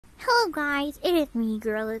Hello guys, it is me,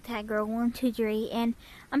 Gorilla Tag Girl 123, and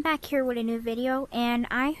I'm back here with a new video, and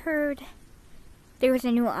I heard there was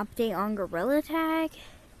a new update on Gorilla Tag,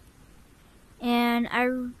 and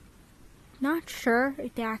I'm not sure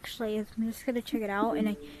if there actually is. I'm just gonna check it out,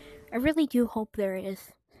 and I really do hope there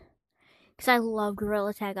is, because I love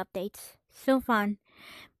Gorilla Tag updates. So fun.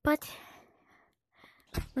 But,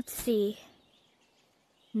 let's see.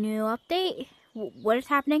 New update? What is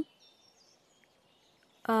happening?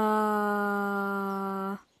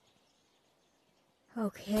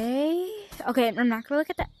 Okay, I'm not gonna look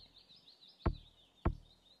at that.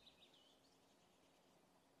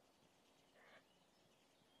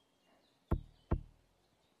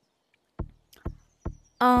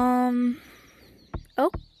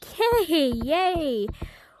 Okay, yay!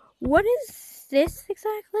 What is this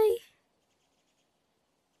exactly?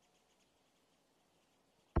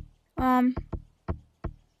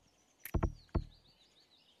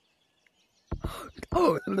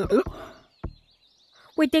 Oh,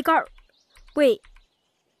 wait,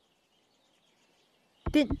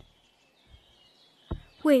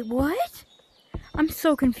 wait, what? I'm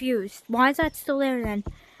so confused. Why is that still there then?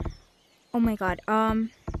 Oh my god,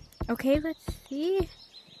 okay, let's see.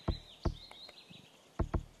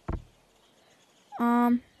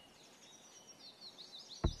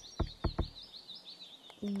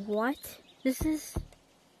 What? This is...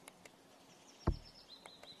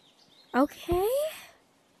 Okay?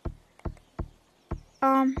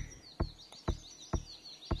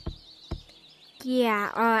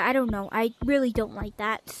 Yeah, I don't know. I really don't like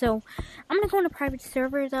that. So, I'm gonna go on a private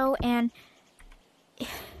server, though, and... You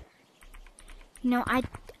know, I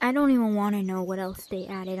don't even want to know what else they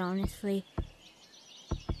added, honestly.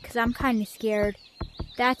 Because I'm kind of scared.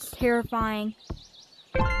 That's terrifying.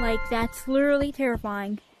 Like, that's literally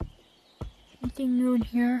terrifying. Anything new in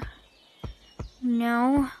here?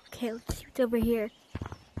 No? Okay, let's see what's over here.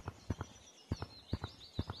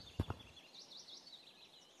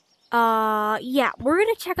 Yeah, we're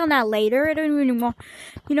gonna check on that later. I don't even want...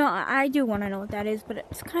 You know, I do want to know what that is, but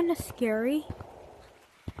it's kind of scary.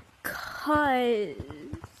 Cause...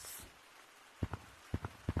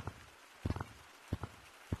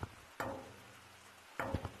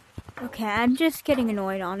 Okay, I'm just getting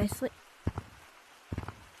annoyed, honestly.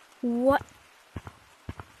 What?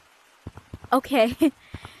 Okay.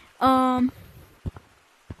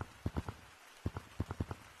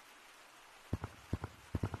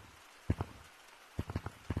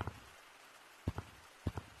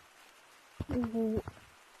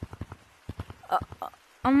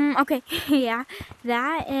 Okay, yeah,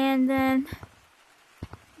 that, and then,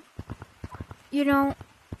 you know,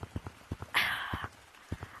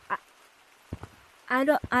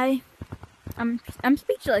 I'm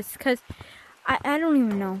speechless, because I don't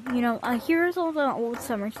even know, you know, here's all the old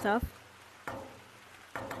summer stuff.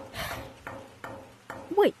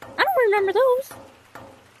 Wait, I don't remember those.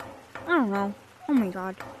 I don't know. Oh my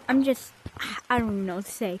god, I don't even know what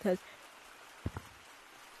to say, because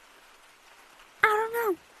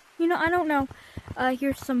you know, I don't know.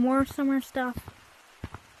 Here's some more summer stuff.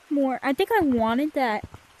 I think I wanted that.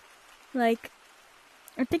 Like,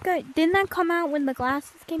 didn't that come out when the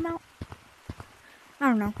glasses came out?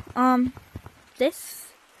 I don't know.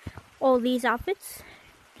 All these outfits.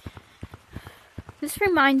 This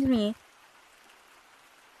reminds me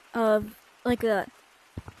of, like, a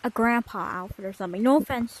grandpa outfit or something. No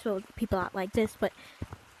offense to people out like this, but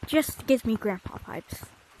just gives me grandpa vibes.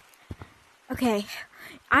 Okay,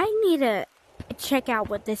 I need to check out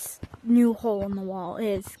what this new hole in the wall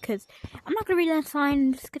is, because I'm not going to read that sign,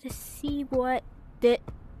 I'm just going to see what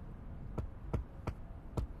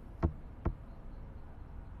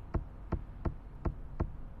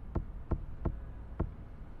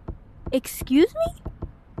Excuse me?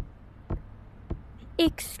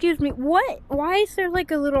 Excuse me, what? Why is there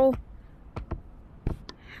like a little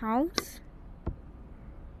house?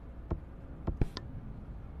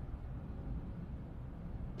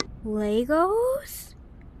 Legos?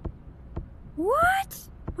 What?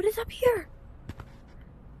 What is up here?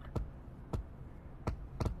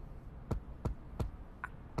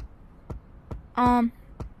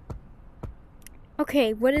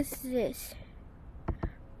 Okay, what is this?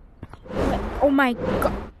 What? Oh my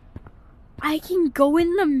god. I can go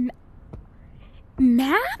in the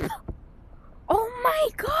map? Oh my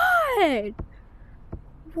god.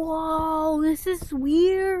 Whoa, this is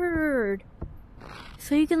weird.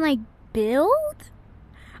 So you can, like, build?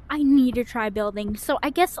 I need to try building. So I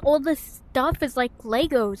guess all this stuff is like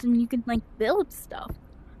Legos and you can, like, build stuff.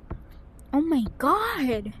 Oh my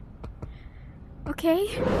god. Okay,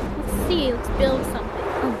 let's see. Let's build something.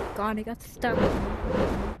 Oh god, I got stuck.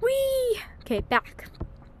 Whee! Okay, back.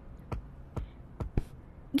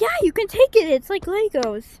 Yeah, you can take it. It's like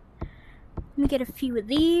Legos. Let me get a few of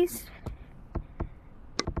these.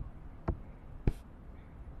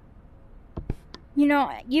 You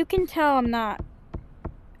know, you can tell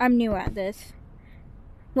I'm new at this.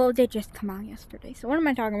 Well, it did just come out yesterday, so what am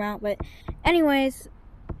I talking about? But anyways,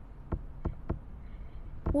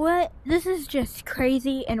 this is just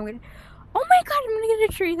crazy, and oh my god, I'm gonna get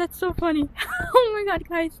a tree. That's so funny. Oh my god,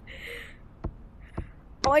 guys.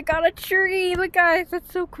 Oh, I got a tree. Look, guys,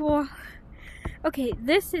 that's so cool. Okay,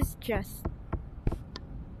 this is just,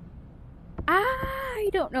 I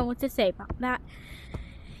don't know what to say about that.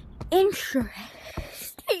 Interesting.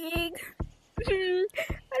 I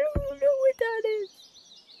don't know what that is.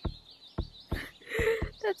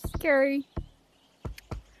 That's scary.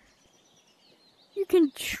 You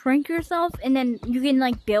can shrink yourself and then you can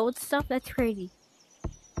like build stuff. That's crazy.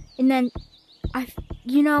 And then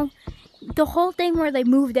you know, the whole thing where they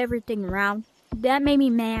moved everything around, that made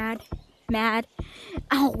me mad.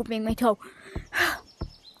 Ow, opening my toe.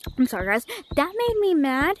 I'm sorry, guys. That made me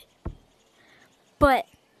mad. But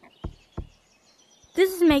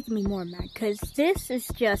this is making me more mad because this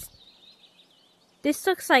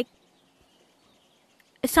looks like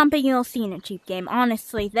something you'll see in a cheap game.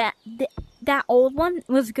 Honestly, that old one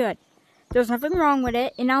was good. There's nothing wrong with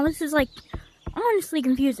it. And now this is like honestly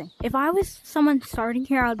confusing. If I was someone starting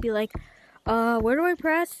here, I'd be like, where do I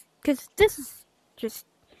press? Because this is just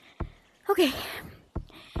okay.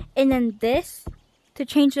 And then this to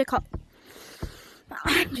change the color.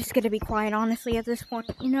 I'm just gonna be quiet, honestly, at this point.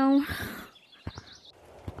 You know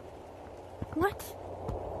what?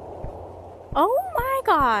 Oh my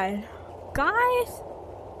god, guys!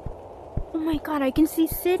 Oh my god, I can see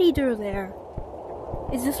city through there.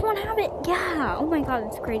 Is this one have it? Yeah. Oh my god,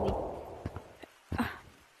 that's crazy.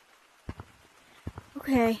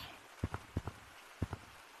 Okay.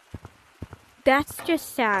 That's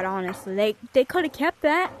just sad, honestly. They could have kept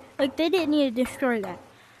that. Like, they didn't need to destroy that.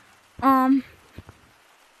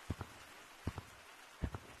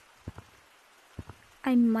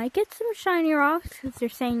 I might get some shiny rocks because they're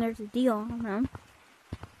saying there's a deal on them.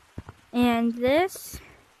 And this.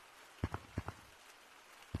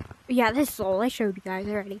 Yeah, this is all I showed you guys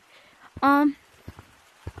already. I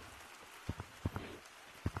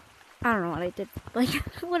don't know what I did. Like,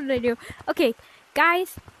 what did I do? Okay,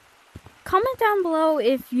 guys, comment down below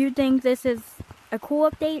if you think this is a cool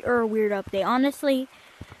update or a weird update. Honestly,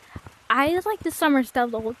 I like the summer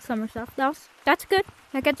stuff, the old summer stuff. That's good.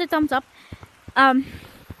 That gets a thumbs up.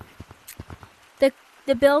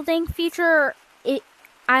 The building feature,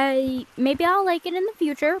 maybe I'll like it in the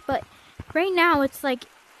future, but right now it's like,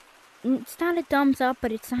 it's not a thumbs up,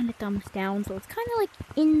 but it's not a thumbs down, so it's kind of like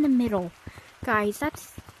in the middle. Guys,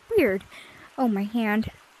 that's weird. Oh, my hand.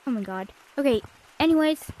 Oh my god. Okay,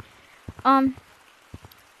 anyways, I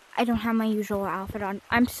don't have my usual outfit on.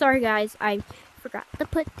 I'm sorry, guys, I forgot to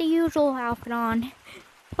put the usual outfit on.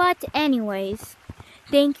 But anyways,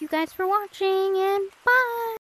 thank you guys for watching, and bye!